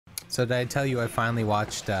So did I tell you I finally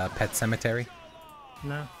watched Pet Sematary?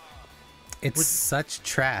 No. It's such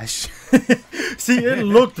trash. See, it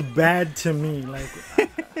looked bad to me. Like,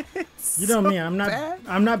 you know me, I'm not bad.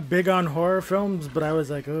 I'm not big on horror films, but I was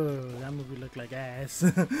like, oh, that movie looked like ass.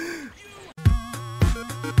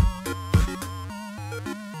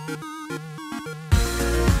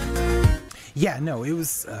 Yeah, no, it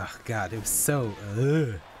was. Oh God, it was so.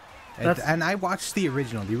 And I watched the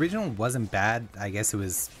original. The original wasn't bad. I guess it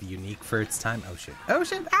was unique for its time. Oh shit! Oh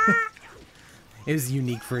shit! Ah! It was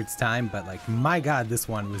unique for its time, but like, my God, this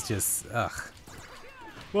one was just ugh.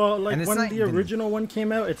 Well, like And it's when not the even- original one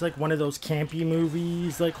came out, it's like one of those campy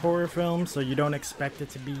movies, like horror films, so you don't expect it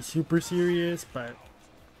to be super serious, but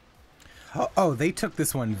Oh, they took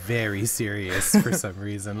this one very serious for some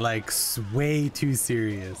reason, like way too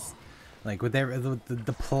serious. Like with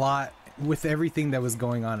the plot, with everything that was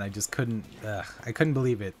going on, I just couldn't. I couldn't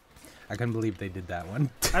believe it. I couldn't believe they did that one.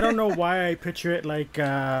 I don't know why I picture it like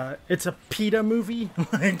it's a PETA movie.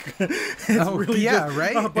 Like, it's really yeah, just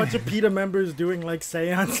right? a bunch of PETA members doing like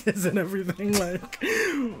seances and everything. Like,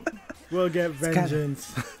 we'll get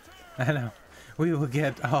vengeance. I know. We will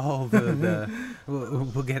get all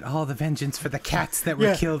we'll get all the vengeance for the cats that were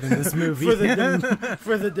Yeah. killed in this movie.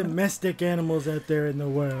 for the domestic animals out there in the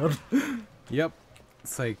world. Yep.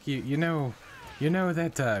 It's like you know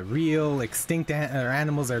that real extinct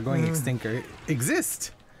animals are going extinct or exist.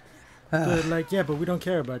 But like, yeah, but we don't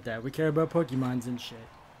care about that. We care about Pokemons and shit.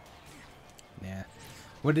 Yeah.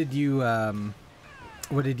 What did you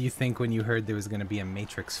think when you heard there was going to be a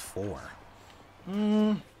Matrix 4?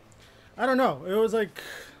 I don't know. It was like,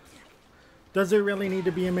 does it really need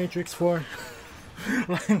to be a Matrix 4?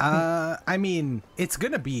 I mean, it's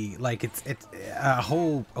going to be like it's a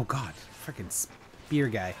whole freaking spear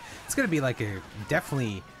guy. It's going to be like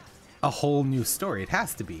definitely a whole new story. It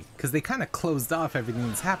has to be, cuz they kind of closed off everything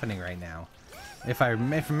that's happening right now. If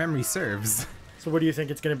memory serves. So what do you think?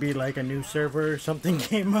 It's going to be like a new server or something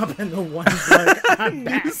came up and the one's like, I'm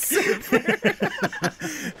back.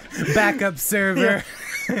 Backup server.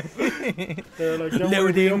 They're like, don't worry, we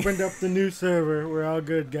Loading. opened up the new server. We're all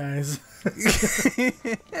good, guys.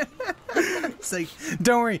 It's like,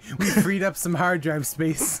 don't worry, we freed up some hard drive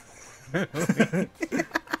space.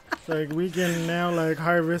 It's like, we can now like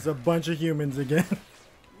harvest a bunch of humans again.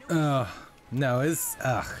 No, it's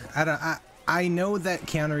I know that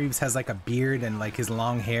Keanu Reeves has like a beard and like his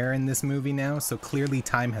long hair in this movie now, so clearly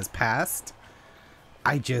time has passed.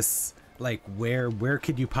 I just like where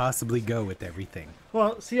could you possibly go with everything?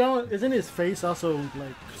 Well, see, isn't his face also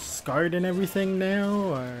like scarred and everything now,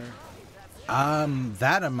 or?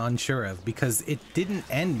 That I'm unsure of, because it didn't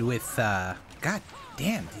end with God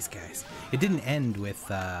damn these guys. It didn't end with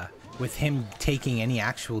him taking any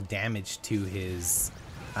actual damage to his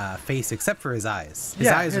face except for his eyes. His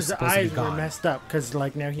eyes are supposed to be were gone. messed up because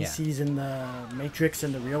like now he Yeah. sees in the Matrix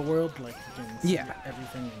in the real world, like he can see Yeah.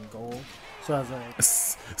 everything in gold. So I was like,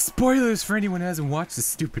 Spoilers for anyone who hasn't watched this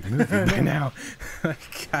stupid movie by now. God.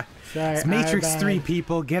 sorry, It's Matrix I 3, lied.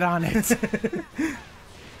 people, get on it.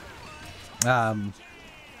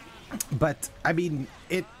 But I mean,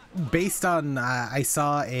 it based on I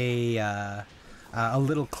saw a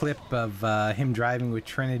little clip of him driving with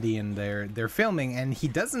Trinity, and they're filming, and he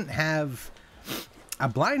doesn't have a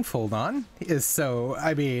blindfold on. So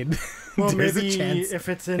I mean, Well, there's maybe a chance if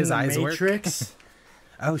it's in his the eyes work. Matrix.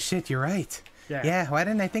 Oh shit, you're right. Yeah. Yeah, why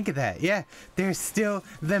didn't I think of that? Yeah, there's still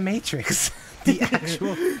the Matrix. The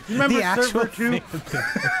actual Remember the actual Server 2?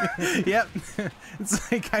 Yep.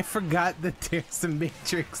 It's like I forgot that there's a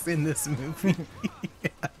Matrix in this movie. Yeah.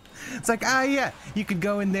 It's like, yeah, you could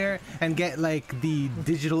go in there and get like the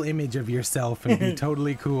digital image of yourself and be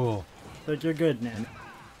totally cool. Like, you're good, man.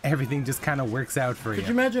 Everything just kind of works out for Could you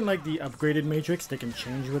you. imagine like the upgraded Matrix? They can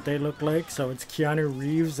change what they look like. So it's Keanu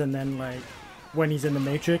Reeves, and then like when he's in the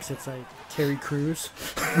Matrix, it's like Terry Crews.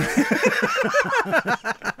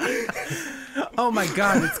 Oh my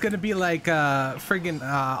god, it's gonna be like friggin'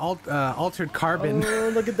 Altered Carbon. Oh,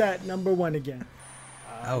 look at that, number one again.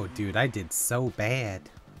 Oh, dude, I did so bad.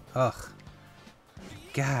 Ugh.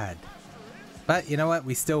 God. But you know what?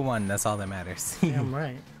 We still won. That's all that matters. Damn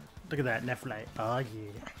right. Look at that, Netflix. Oh yeah.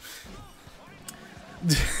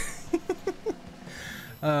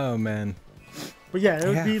 Oh, man. But yeah, it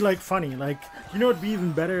would Yeah. be like funny. Like, you know, it'd be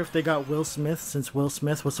even better if they got Will Smith, since Will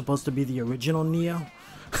Smith was supposed to be the original Neo.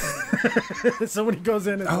 Somebody goes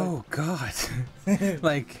in and Oh, God.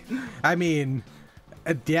 Like, I mean,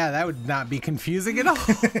 yeah, that would not be confusing at all.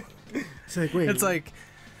 it's like, wait, It's like,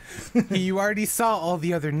 You already saw all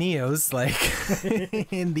the other Neos,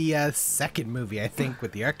 like in the second movie, I think,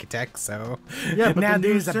 with the architect. So Yeah, but now the new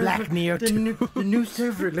there's a server, black Neo too. the new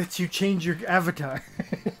server lets you change your avatar.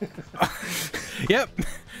 Yep,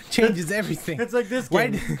 changes everything. It's like this Why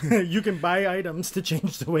game. You can buy items to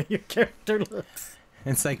change the way your character looks.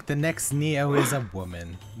 It's like the next Neo is a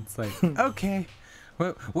woman. It's like, okay,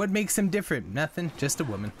 what makes him different? Nothing, just a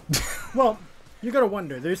woman. Well, you gotta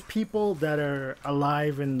wonder. There's people that are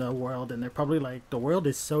alive in the world, and they're probably like, the world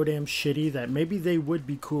is so damn shitty that maybe they would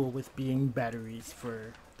be cool with being batteries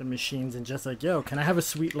for the machines and just like, yo, can I have a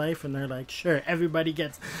sweet life? And they're like, sure, everybody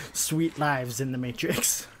gets sweet lives in the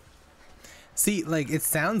Matrix. See, like, it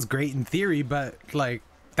sounds great in theory, but like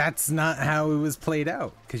that's not how it was played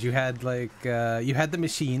out. Because you had like you had the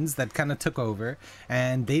machines that kind of took over,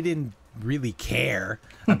 and they didn't really care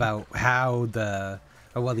about how the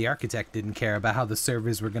architect didn't care about how the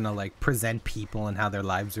servers were gonna like present people and how their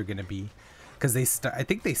lives were gonna be. Because I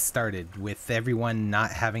think they started with everyone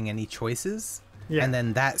not having any choices, and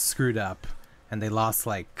then that screwed up, and they lost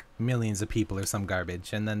like millions of people or some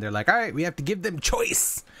garbage. And then they're like, all right, we have to give them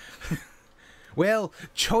choice. Well,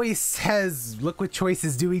 look what Choice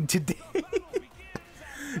is doing today.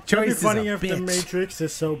 It'd be funny if the Matrix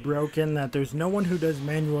is so broken that there's no one who does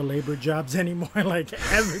manual labor jobs anymore. Like,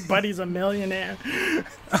 everybody's a millionaire.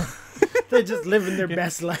 They just living their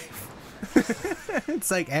best life. It's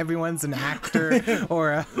like everyone's an actor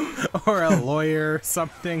or a lawyer or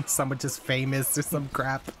something. Someone just famous or some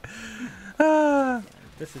crap.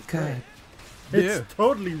 This is great. It's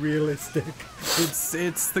totally realistic.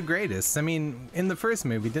 It's the greatest. I mean, in the first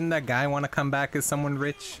movie, didn't that guy want to come back as someone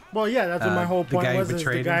rich? Well, yeah, that's what my whole point was. Is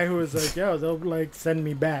the guy him? who was like, yo, they'll like send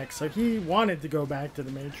me back. So he wanted to go back to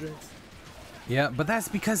the Matrix. Yeah, but that's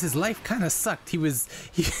because his life kind of sucked. He was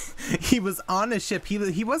on a ship.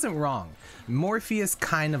 He wasn't wrong. Morpheus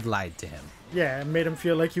kind of lied to him. Yeah, it made him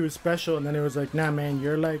feel like he was special, and then it was like, nah, man,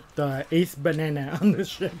 you're like the 8th banana on the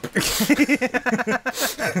ship.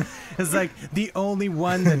 It's like, the only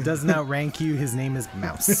one that doesn't outrank you, his name is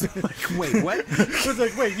Mouse. Like, wait, what? It was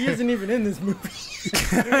like, wait, he isn't even in this movie.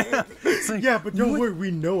 It's like, yeah, but don't worry,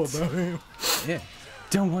 we know about him. Yeah,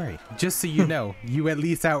 don't worry. Just so you know, you at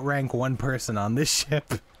least outrank one person on this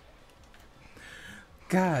ship.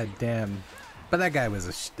 God damn. But that guy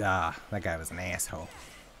was an asshole.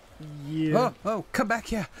 Yeah. Oh, come back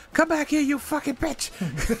here. Come back here, you fucking bitch.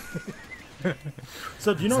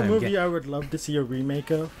 So, do you know a movie I would love to see a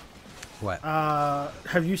remake of? What?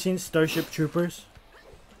 Have you seen Starship Troopers?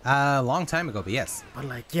 A long time ago, but yes. But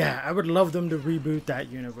like, yeah, I would love them to reboot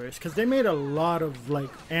that universe, because they made a lot of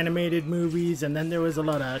like animated movies, and then there was a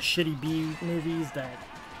lot of shitty B movies that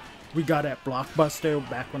we got at Blockbuster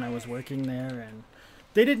back when I was working there, and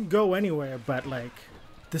they didn't go anywhere, but like,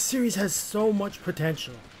 the series has so much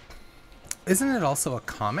potential. Isn't it also a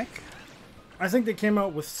comic? I think they came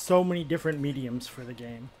out with so many different mediums for the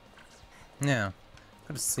game. Yeah.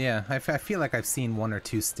 Yeah, I feel like I've seen one or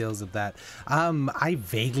two stills of that. I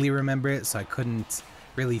vaguely remember it, so I couldn't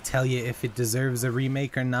really tell you if it deserves a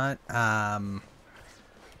remake or not.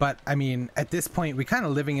 But, I mean, at this point, we're kind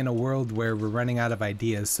of living in a world where we're running out of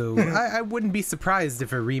ideas, so I wouldn't be surprised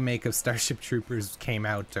if a remake of Starship Troopers came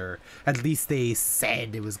out, or at least they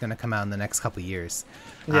said it was going to come out in the next couple of years.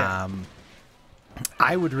 Yeah.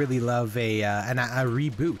 I would really love a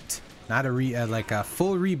reboot, not like a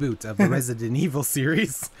full reboot of the Resident Evil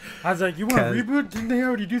series. I was like, you want a reboot? Didn't they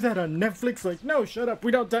already do that on Netflix? Like, no, shut up.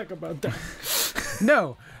 We don't talk about that.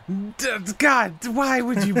 No. God, why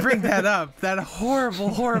would you bring that up? That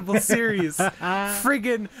horrible series.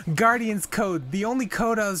 Friggin' Guardians Code. The only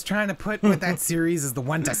code I was trying to put with that series is the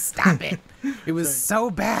one to stop it. It was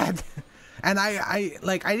so bad. And I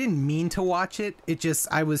didn't mean to watch it.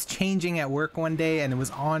 I was changing at work one day, and it was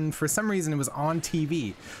on, for some reason, it was on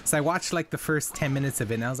TV. So I watched like the first 10 minutes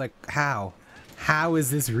of it, and I was like, how? How is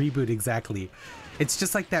this reboot exactly? It's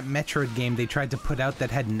just like that Metroid game they tried to put out that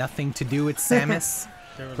had nothing to do with Samus.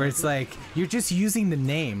 Where it's like, you're just using the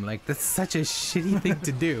name. Like, that's such a shitty thing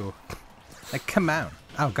to do. Like, come on.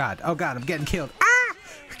 Oh god, I'm getting killed. Ah!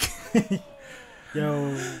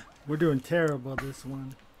 Yo, we're doing terrible this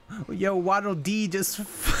one. Yo, Waddle Dee just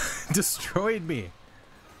destroyed me.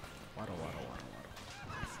 Waddle.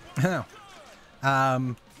 I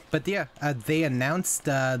know. But yeah, they announced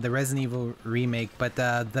the Resident Evil remake, but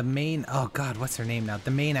the main, oh god, what's her name now?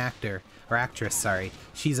 The main actor or actress, sorry,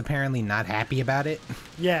 she's apparently not happy about it.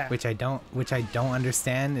 Yeah. which I don't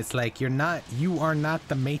understand. It's like you are not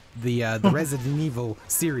the Resident Evil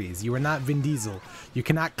series. You are not Vin Diesel. You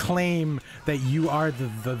cannot claim that you are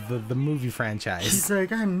the movie franchise. She's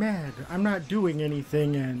like, I'm mad. I'm not doing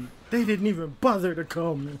anything, and they didn't even bother to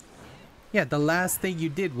call me. Yeah, the last thing you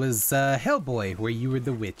did was Hellboy, where you were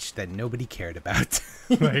the witch that nobody cared about.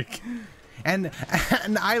 Like, and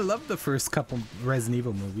I love the first couple Resident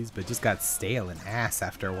Evil movies, but just got stale and ass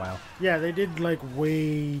after a while. Yeah, they did like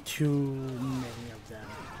way too many of them.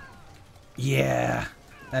 Yeah,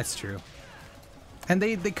 that's true. And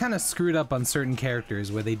they kind of screwed up on certain characters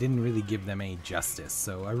where they didn't really give them any justice.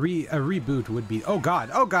 So a reboot would be, oh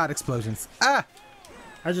god, explosions. Ah!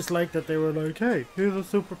 I just like that they were like, hey, here's a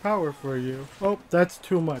superpower for you. Oh, that's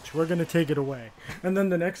too much. We're going to take it away. And then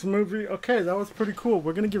the next movie, okay, that was pretty cool.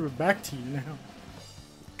 We're going to give it back to you now.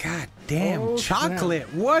 God damn, Oh, chocolate.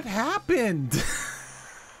 snap. What happened?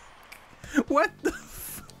 What the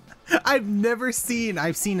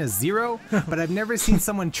I've seen a zero, but I've never seen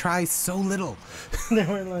someone try so little. They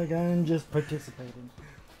were like, I'm just participating.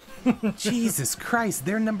 Jesus Christ,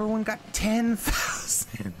 their number one got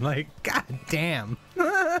 10,000. Like, god damn.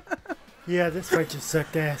 Yeah, this fight just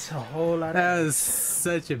sucked ass a whole lot. That was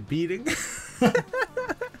such a beating.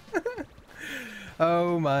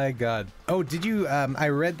 Oh my god. Oh, did you I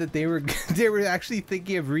read that they were actually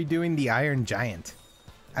thinking of redoing the Iron Giant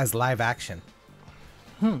as live action.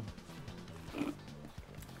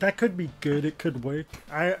 That could be good. It could work.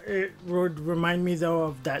 It would remind me though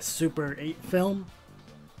of that Super 8 film.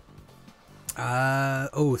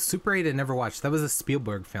 Super 8 I never watched. That was a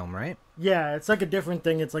Spielberg film, right? Yeah, it's like a different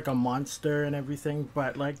thing. It's like a monster and everything,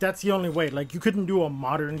 but like that's the only way. Like you couldn't do a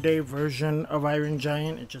modern day version of Iron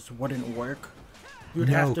Giant. It just wouldn't work. You'd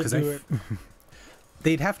have to do it.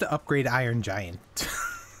 They'd have to upgrade Iron Giant.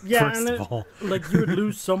 Yeah, first of all. Like you would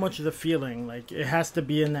lose so much of the feeling. Like it has to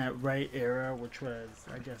be in that right era, which was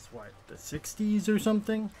I guess what, the 60s or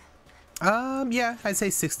something. Yeah, I'd say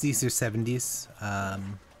 60s or 70s.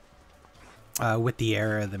 With the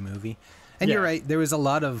era of the movie. And Yeah. you're right, there was a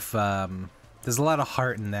lot of there's a lot of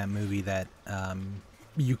heart in that movie that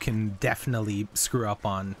you can definitely screw up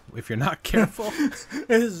on if you're not careful.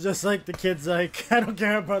 It's just like the kid's like, I don't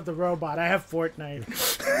care about the robot. I have Fortnite.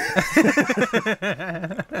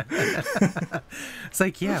 It's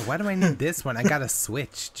like, yeah, why do I need this one? I got a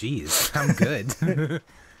Switch. Jeez, I'm good.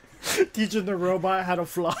 Teaching the robot how to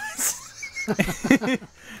floss.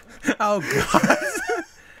 Oh god.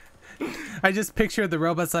 I just picture the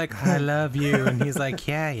robot's like, I love you, and he's like,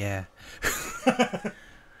 yeah.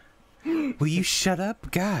 Will you shut up?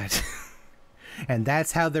 God. And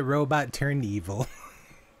that's how the robot turned evil.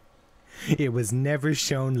 It was never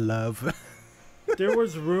shown love. There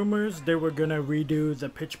was rumors they were gonna redo the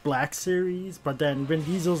Pitch Black series, but then Vin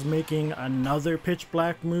Diesel's making another Pitch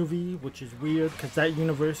Black movie, which is weird because that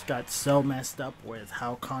universe got so messed up with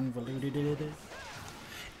how convoluted it is.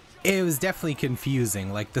 It was definitely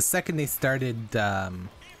confusing. Like the second they started, the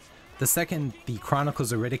second the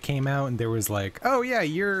Chronicles of Riddick came out, and there was like, oh yeah,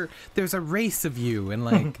 there's a race of you, and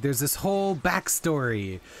like there's this whole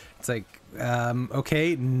backstory. It's like,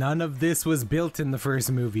 okay, none of this was built in the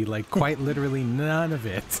first movie. Like quite literally none of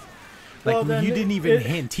it. Like Well, you didn't even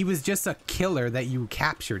hint. He was just a killer that you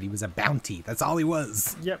captured. He was a bounty. That's all he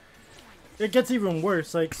was. Yep. It gets even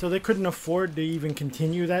worse, like, so they couldn't afford to even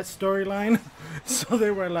continue that storyline. So they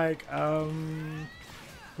were like,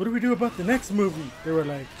 what do we do about the next movie? They were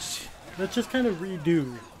like, let's just kind of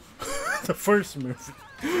redo the first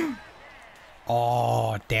movie.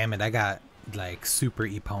 Oh, damn it. I got, like, super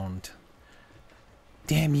e-pwned.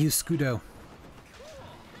 Damn you, Scudo.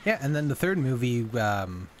 Yeah, and then the third movie, I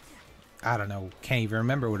don't know, can't even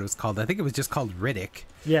remember what it was called. I think it was just called Riddick.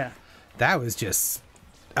 Yeah. That was just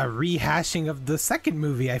a rehashing of the second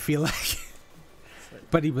movie, I feel like.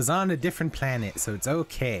 But he was on a different planet, so it's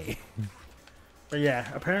okay. But yeah,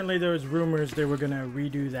 apparently there was rumors they were going to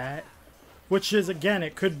redo that. Which is, again,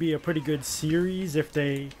 it could be a pretty good series if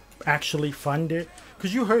they actually fund it.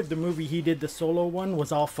 Because you heard the movie he did, the solo one,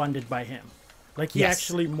 was all funded by him. Like, he Yes.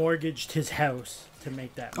 actually mortgaged his house to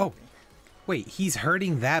make that movie. Oh, wait, he's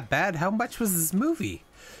hurting that bad? How much was this movie?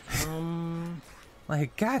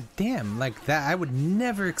 Like, god damn, like that, I would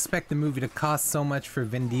never expect the movie to cost so much for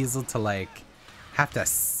Vin Diesel to, like, have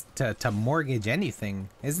to mortgage anything.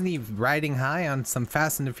 Isn't he riding high on some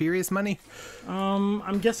Fast and the Furious money?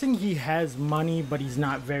 I'm guessing he has money, but he's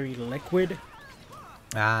not very liquid.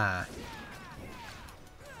 Ah.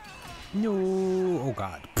 No. Oh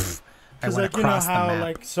god. Pfft. Because like you know how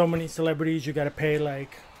like so many celebrities, you got to pay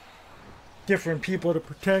like different people to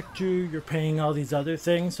protect you. You're paying all these other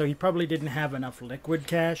things, so he probably didn't have enough liquid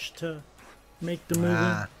cash to make the movie.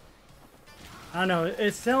 I don't know.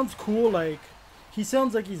 It sounds cool. Like he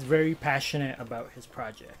sounds like he's very passionate about his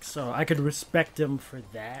project, so I could respect him for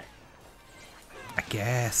that. I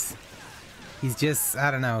guess he's just,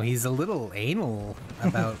 I don't know, he's a little anal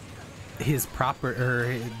about his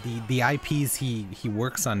the IPs he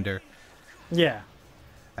works under. Yeah.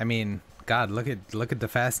 I mean, God, look at the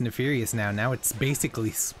Fast and the Furious now. Now it's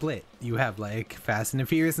basically split. You have like Fast and the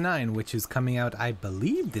Furious 9, which is coming out, I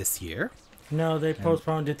believe, this year. No, they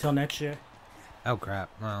postponed it till next year. Oh crap.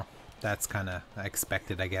 Well, that's kind of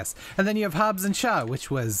expected, I guess. And then you have Hobbs and Shaw,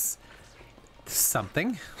 which was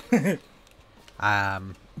something.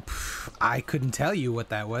 I couldn't tell you what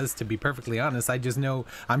that was, to be perfectly honest. I just know,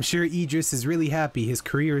 I'm sure Idris is really happy. His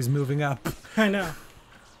career is moving up. I know.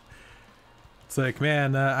 It's like,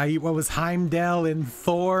 man, what was Heimdall in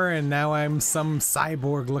Thor, and now I'm some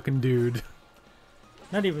cyborg-looking dude.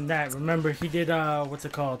 Not even that. Remember, he did, what's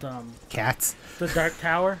it called? Cats. The Dark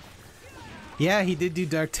Tower? Yeah, he did do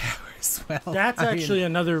Dark Tower as well. That's actually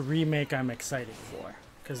another remake I'm excited for.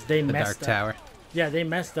 Because they messed up. The Dark Tower. Yeah, they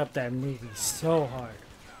messed up that movie so hard.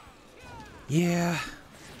 Yeah.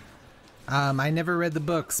 I never read the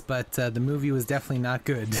books, but the movie was definitely not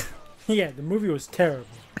good. Yeah, the movie was terrible.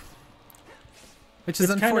 Which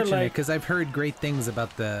is unfortunate, because I've heard great things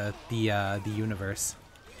about the universe.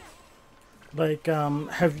 Like,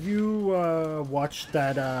 have you watched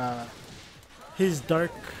that his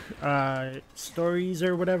Dark Stories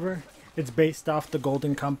or whatever? It's based off the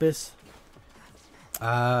Golden Compass.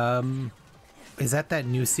 Is that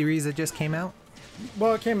new series that just came out?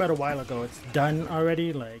 Well, it came out a while ago. It's done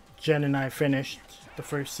already. Like, Jen and I finished the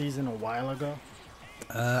first season a while ago.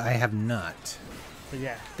 I have not. But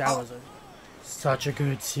yeah, that was such a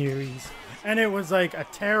good series. And it was like a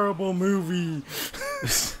terrible movie.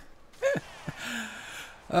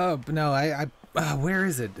 Oh, but no, where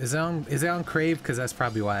is it? Is it on Crave? Because that's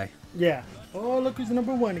probably why. Yeah. Oh, look who's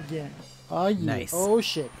number one again. Oh, yeah. Nice. Oh,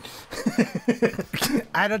 shit.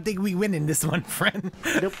 I don't think we win in this one, friend.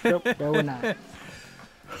 Nope, no, we're not.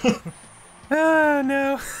 Oh,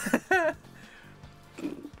 no.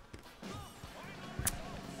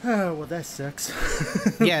 Oh, well, that sucks.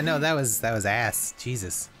 Yeah, no, that was ass.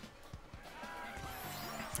 Jesus.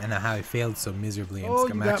 I know how I failed so miserably. Oh,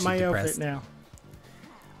 I'm you got my depressed. outfit now.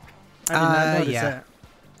 I did not notice yeah. that.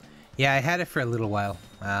 Yeah, I had it for a little while.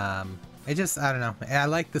 I don't know. I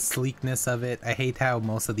like the sleekness of it. I hate how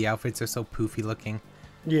most of the outfits are so poofy looking.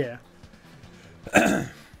 Yeah.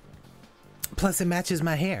 Plus, it matches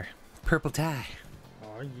my hair. Purple tie.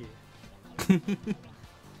 Oh, yeah.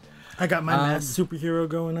 I got my masked superhero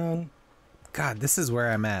going on. God, this is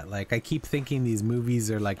where I'm at. Like, I keep thinking these movies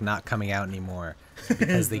are, like, not coming out anymore.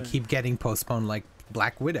 Because they keep getting postponed, like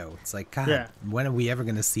Black Widow. It's like, God, yeah. When are we ever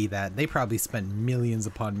going to see that? They probably spent millions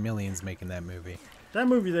upon millions making that movie. That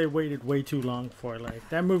movie they waited way too long for. Like,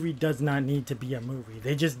 that movie does not need to be a movie.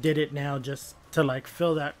 They just did it now just to, like,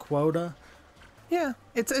 fill that quota. Yeah,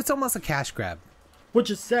 it's almost a cash grab. Which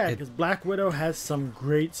is sad, because Black Widow has some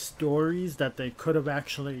great stories that they could have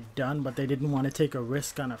actually done, but they didn't want to take a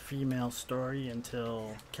risk on a female story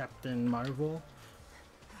until Captain Marvel.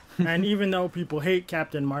 And even though people hate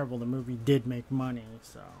Captain Marvel, the movie did make money,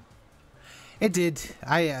 so... It did.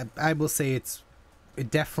 I will say it's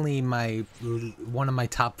definitely one of my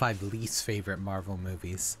top 5 least favorite Marvel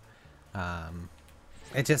movies.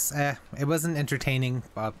 It just, it wasn't entertaining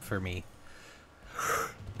for me.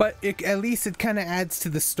 But at least it kind of adds to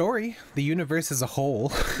the story, the universe as a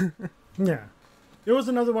whole. Yeah. It was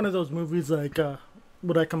another one of those movies like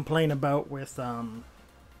what I complain about with the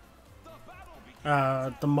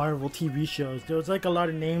Marvel TV shows. There was like a lot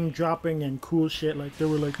of name dropping and cool shit. Like they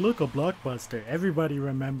were like, look, a blockbuster. Everybody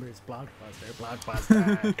remembers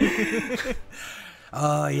Blockbuster.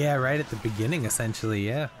 Oh, yeah, right at the beginning, essentially,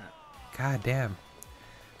 yeah. God damn.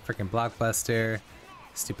 Freaking Blockbuster,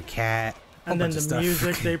 stupid cat. And then the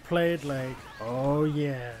music they played, like, oh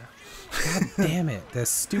yeah. God damn it, the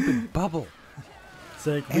stupid bubble. It's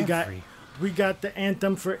like we got the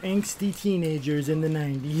anthem for angsty teenagers in the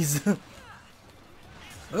 90s.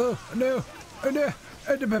 Oh no! Oh no!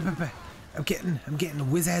 I'm getting a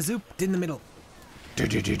whiz-azoop in the middle.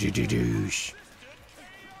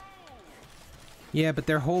 Yeah, but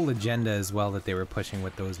their whole agenda as well that they were pushing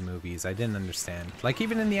with those movies, I didn't understand. Like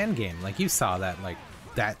even in the Endgame, like you saw that, like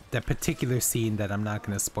that particular scene that I'm not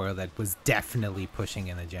going to spoil that was definitely pushing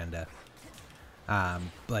an agenda.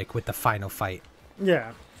 Like with the final fight.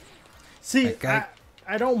 Yeah. See, like, I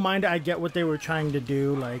I don't mind. I get what they were trying to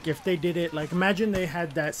do. Like, if they did it, like, imagine they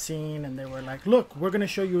had that scene and they were like, look, we're going to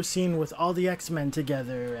show you a scene with all the X-Men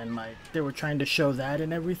together. And, like, they were trying to show that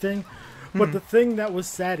and everything. But the thing that was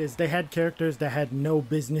sad is they had characters that had no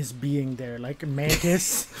business being there, like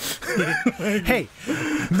Mantis. Hey,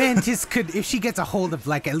 Mantis could, if she gets a hold of,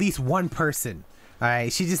 like, at least one person, all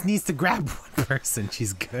right, she just needs to grab one person.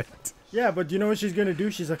 She's good. Yeah, but you know what she's going to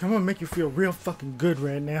do? She's like, I'm going to make you feel real fucking good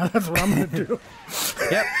right now. That's what I'm going to do.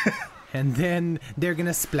 Yep. And then they're going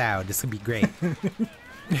to splow. This will be great.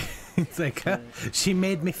 It's like, she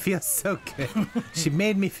made me feel so good. She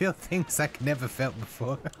made me feel things I could never felt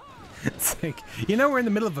before. It's like, you know, we're in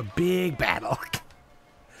the middle of a big battle.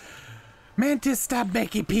 Mantis, stop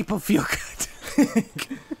making people feel good.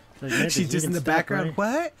 Like, She's just in the background.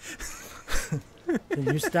 Right? What? Can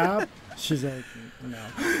you stop? She's like, no.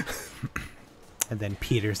 And then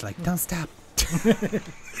Peter's like, don't stop.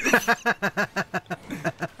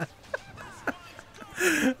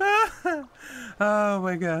 Oh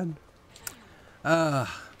my god. Oh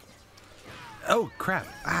crap.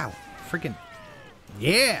 Ow. Freaking.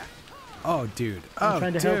 Yeah. Oh dude. Oh, I'm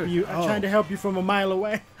trying to dude. help you. I'm trying to help you from a mile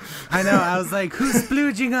away. I know. I was like, who's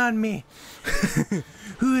splooging on me?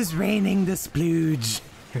 Who is raining the splooge?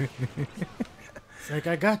 It's like,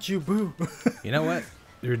 I got you, boo. You know what?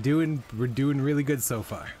 We're doing really good so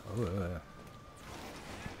far.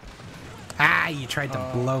 Ah, you tried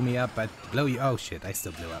to blow me up. I blow you. Oh shit, I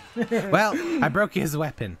still blew up. Well, I broke his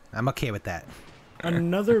weapon. I'm okay with that.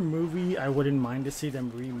 Another movie I wouldn't mind to see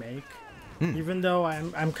them remake. Even though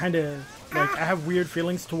I'm kind of like, I have weird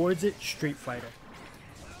feelings towards it. Street Fighter.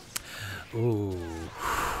 Ooh,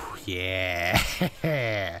 yeah.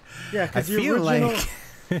 Yeah, I because the feel original, like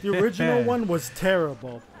the original one was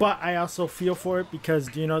terrible. But I also feel for it because,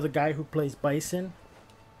 do you know the guy who plays Bison?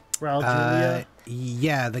 Raul Julia?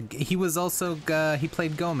 Yeah, he was also he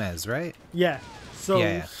played Gomez, right? Yeah. So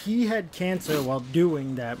Yeah. he had cancer while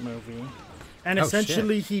doing that movie. And Oh,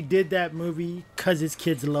 essentially he did that movie because his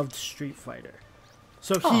kids loved Street Fighter.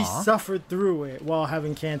 So he Aw. suffered through it while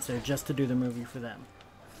having cancer just to do the movie for them.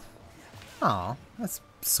 Oh, that's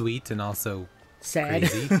sweet and also Sad.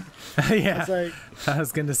 crazy. Yeah, It's like, I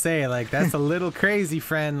was gonna say, like, that's a little crazy,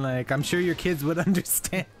 friend. Like, I'm sure your kids would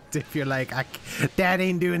understand if you're like, Dad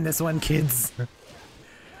ain't doing this one, kids.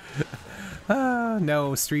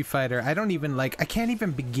 No, Street Fighter. I don't even like. I can't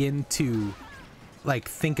even begin to like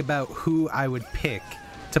think about who I would pick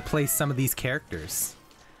to play some of these characters.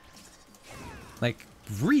 Like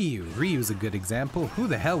Ryu. Ryu's a good example. Who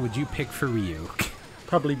the hell would you pick for Ryu?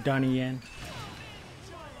 probably Donnie Yen.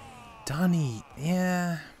 Donnie,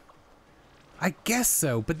 yeah. I guess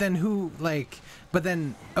so, but then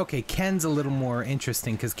okay, Ken's a little more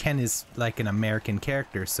interesting because Ken is like an American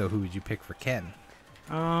character, so who would you pick for Ken?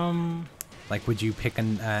 Like, would you pick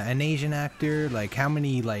an Asian actor? Like, how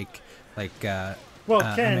many, Ken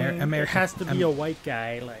American has to be a white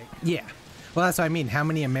guy, like. Yeah. Well, that's what I mean. How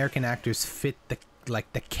many American actors fit the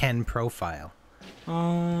Ken profile?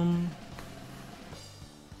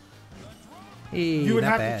 Hey, You would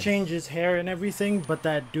not have bad. to change his hair and everything, but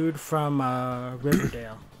that dude from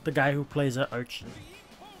Riverdale, the guy who plays Archie.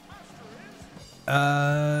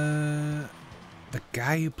 The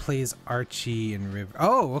guy who plays Archie in River.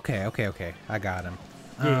 Oh, okay. I got him.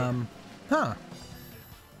 Yeah. Huh.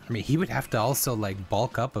 I mean, he would have to also like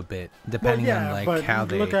bulk up a bit, depending on like but how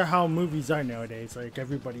they. look at how movies are nowadays. Like,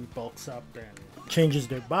 everybody bulks up and changes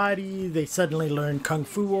their body. They suddenly learn kung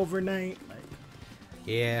fu overnight. Like,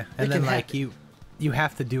 Yeah, It and then can like happen. you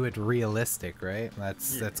have to do it realistic, right?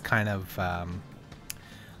 That's kind of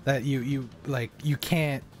that you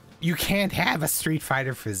can't have a Street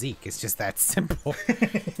Fighter physique. It's just that simple.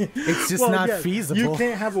 It's just not feasible. You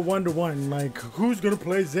can't have a 1-to-1. Like, who's gonna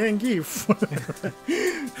play Zangief?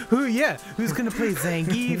 Who's gonna play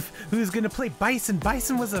Zangief? Who's gonna play Bison?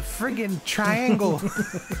 Bison was a friggin' triangle.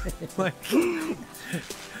 Like,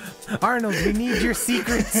 Arnold, we need your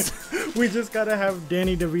secrets. We just gotta have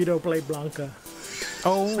Danny DeVito play Blanca.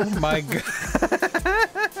 Oh my god.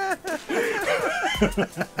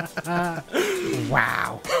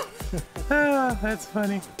 Wow. Oh, that's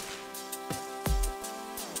funny.